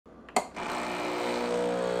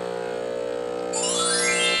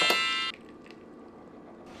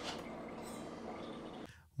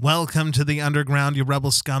Welcome to the underground, you rebel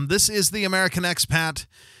scum. This is the American Expat,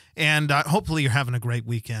 and hopefully you're having a great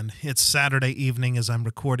weekend. It's Saturday evening as I'm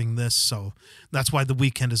recording this, so that's why the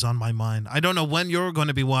weekend is on my mind. I don't know when you're going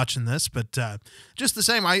to be watching this, but just the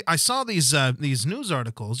same, I saw these news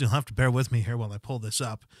articles. You'll have to bear with me here while I pull this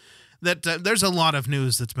up. That there's a lot of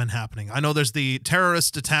news that's been happening. I know there's the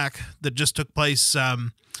terrorist attack that just took place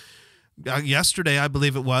yesterday, I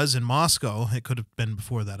believe it was, in Moscow. It could have been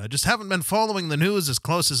before that. I just haven't been following the news as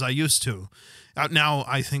close as I used to. Now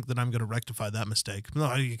I think that I'm going to rectify that mistake.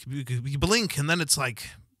 You blink, and then it's like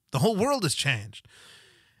the whole world has changed.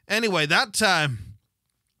 Anyway, that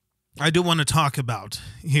I do want to talk about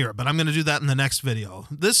here, but I'm going to do that in the next video.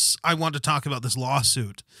 I want to talk about this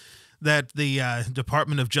lawsuit that the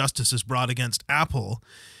Department of Justice has brought against Apple.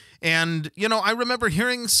 And, you know, I remember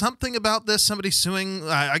hearing something about this, somebody suing,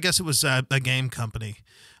 I guess it was a game company,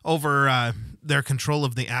 over their control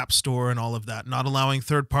of the App Store and all of that, not allowing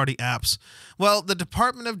third-party apps. Well, the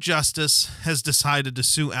Department of Justice has decided to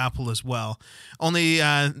sue Apple as well, only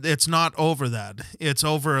it's not over that. It's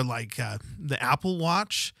over, like, the Apple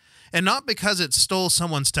Watch, and not because it stole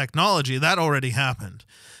someone's technology. That already happened.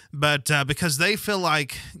 But because they feel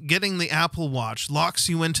like getting the Apple Watch locks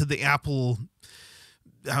you into the Apple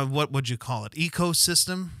what would you call it,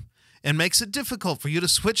 ecosystem, and makes it difficult for you to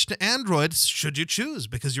switch to Android should you choose,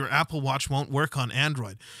 because your Apple Watch won't work on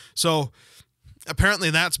Android. So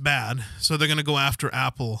apparently that's bad. So they're going to go after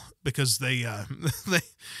Apple because they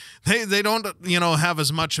don't, you know, have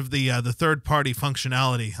as much of the third-party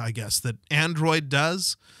functionality, I guess, that Android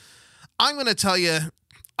does. I'm going to tell you,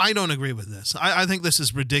 I don't agree with this. I think this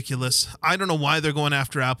is ridiculous. I don't know why they're going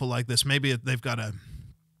after Apple like this. Maybe they've got a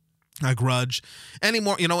grudge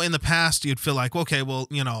anymore. You know, in the past, you'd feel like, okay, well,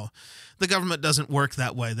 you know, the government doesn't work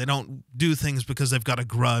that way. They don't do things because they've got a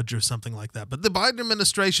grudge or something like that. But the Biden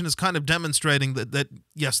administration is kind of demonstrating that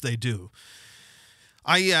yes, they do.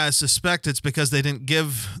 I suspect it's because they didn't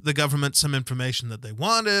give the government some information that they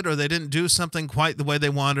wanted, or they didn't do something quite the way they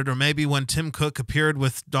wanted, or maybe when Tim Cook appeared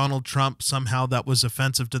with Donald Trump, somehow that was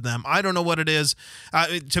offensive to them. I don't know what it is.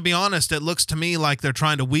 To be honest, it looks to me like they're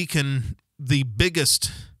trying to weaken the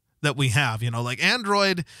biggest that we have. You know, like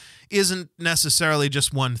Android isn't necessarily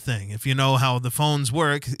just one thing. If you know how the phones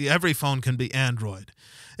work, every phone can be Android,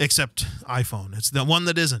 except iPhone. It's the one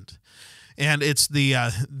that isn't. And it's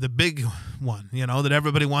the big one, you know, that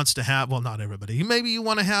everybody wants to have. Well, not everybody. Maybe you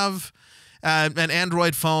want to have an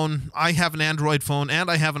Android phone. I have an Android phone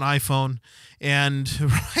and I have an iPhone. And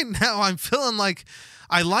right now I'm feeling like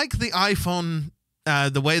I like the iPhone,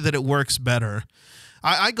 the way that it works better.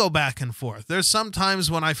 I go back and forth. There's some times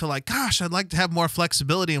when I feel like, gosh, I'd like to have more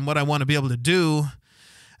flexibility in what I want to be able to do.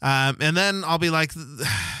 And then I'll be like,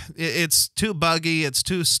 it's too buggy. It's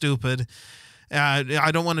too stupid.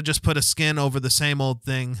 I don't want to just put a skin over the same old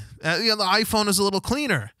thing. You know, the iPhone is a little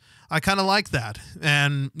cleaner. I kind of like that.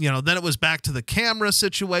 And, you know, then it was back to the camera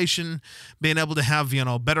situation, being able to have, you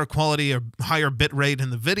know, better quality or higher bit rate in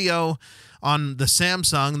the video on the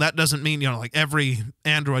Samsung. That doesn't mean, you know, like every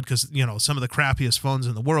Android, because, you know, some of the crappiest phones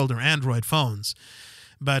in the world are Android phones.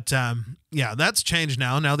 But, yeah, that's changed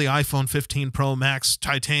now. Now the iPhone 15 Pro Max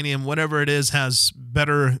Titanium, whatever it is, has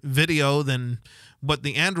better video than what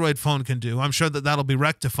the Android phone can do. I'm sure that that'll be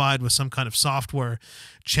rectified with some kind of software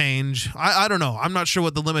change. I don't know. I'm not sure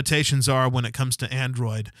what the limitations are when it comes to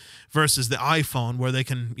Android versus the iPhone, where they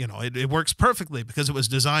can, you know, it works perfectly because it was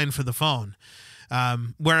designed for the phone.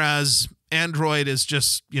 Whereas Android is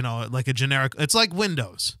just, you know, like a generic, it's like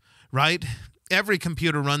Windows, right? Every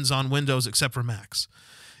computer runs on Windows except for Macs,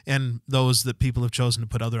 and those that people have chosen to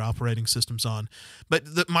put other operating systems on.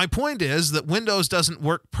 But my point is that Windows doesn't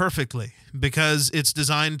work perfectly because it's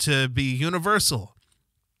designed to be universal.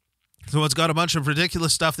 So it's got a bunch of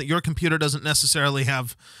ridiculous stuff that your computer doesn't necessarily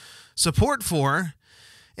have support for,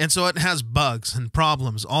 and so it has bugs and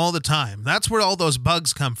problems all the time. That's where all those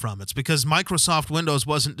bugs come from. It's because Microsoft Windows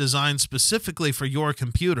wasn't designed specifically for your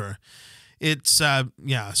computer. It's,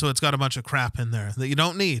 yeah, so it's got a bunch of crap in there that you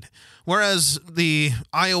don't need. Whereas the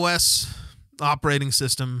iOS operating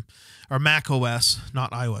system, or Mac OS, not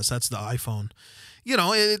iOS, that's the iPhone, you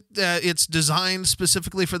know, it's designed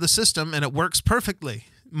specifically for the system, and it works perfectly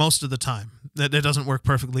most of the time. It doesn't work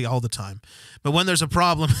perfectly all the time. But when there's a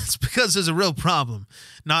problem, it's because there's a real problem,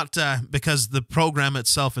 not because the program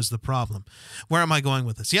itself is the problem. Where am I going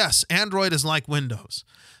with this? Yes, Android is like Windows.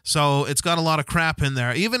 So it's got a lot of crap in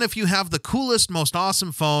there. Even if you have the coolest, most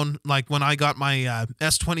awesome phone, like when I got my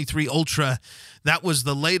S23 Ultra, that was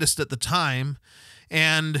the latest at the time.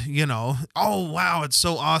 And, oh wow, it's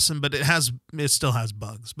so awesome, but it still has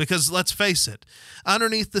bugs. Because let's face it,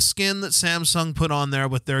 underneath the skin that Samsung put on there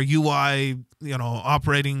with their UI,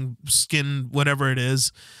 operating skin, whatever it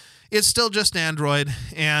is, it's still just Android.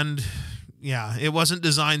 And yeah, it wasn't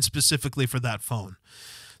designed specifically for that phone.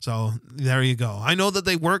 So there you go. I know that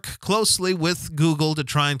they work closely with Google to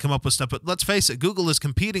try and come up with stuff, but let's face it, Google is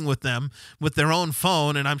competing with them with their own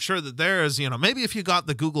phone, and I'm sure that theirs, maybe if you got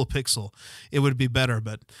the Google Pixel, it would be better.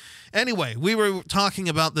 But anyway, we were talking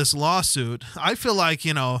about this lawsuit. I feel like,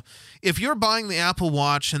 if you're buying the Apple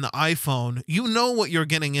Watch and the iPhone, you know what you're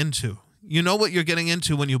getting into. You know what you're getting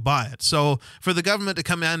into when you buy it. So for the government to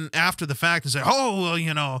come in after the fact and say, oh,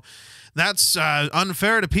 well, that's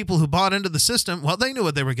unfair to people who bought into the system. Well, they knew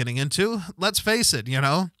what they were getting into. Let's face it,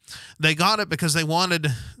 They got it because they wanted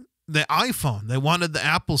the iPhone. They wanted the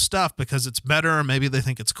Apple stuff because it's better, or maybe they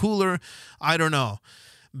think it's cooler. I don't know.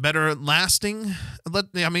 Better lasting.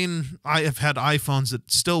 I have had iPhones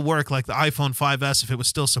that still work, like the iPhone 5S if it was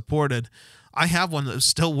still supported. I have one that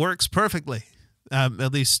still works perfectly.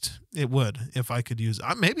 At least it would if I could use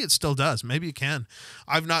it. Maybe it still does. Maybe it can.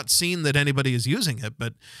 I've not seen that anybody is using it,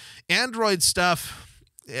 but Android stuff,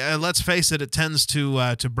 let's face it, it tends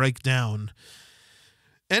to break down.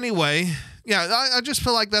 Anyway, yeah, I just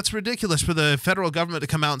feel like that's ridiculous for the federal government to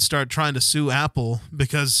come out and start trying to sue Apple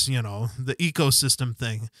because, the ecosystem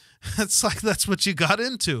thing. It's like that's what you got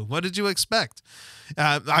into. What did you expect?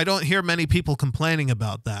 I don't hear many people complaining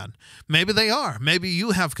about that. Maybe they are. Maybe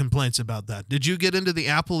you have complaints about that. Did you get into the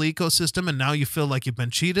Apple ecosystem and now you feel like you've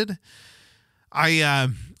been cheated?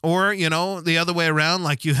 Or, the other way around,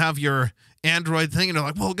 like you have your Android thing and you're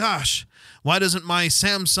like, well, gosh, why doesn't my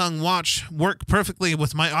Samsung watch work perfectly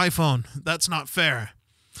with my iPhone? That's not fair.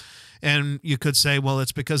 And you could say, well,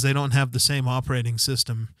 it's because they don't have the same operating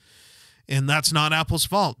system. And that's not Apple's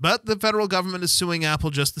fault. But the federal government is suing Apple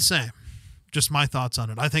just the same. Just my thoughts on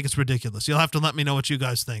it. I think it's ridiculous. You'll have to let me know what you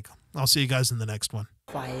guys think. I'll see you guys in the next one.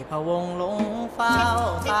 ไฟพะวงหลงเฝ้า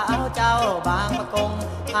สาวเจ้าบางปะกง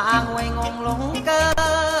ทางห้วยงงหลงเก้อ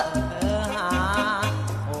หา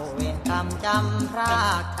โอเวรกรรมจำพรา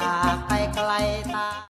กจาก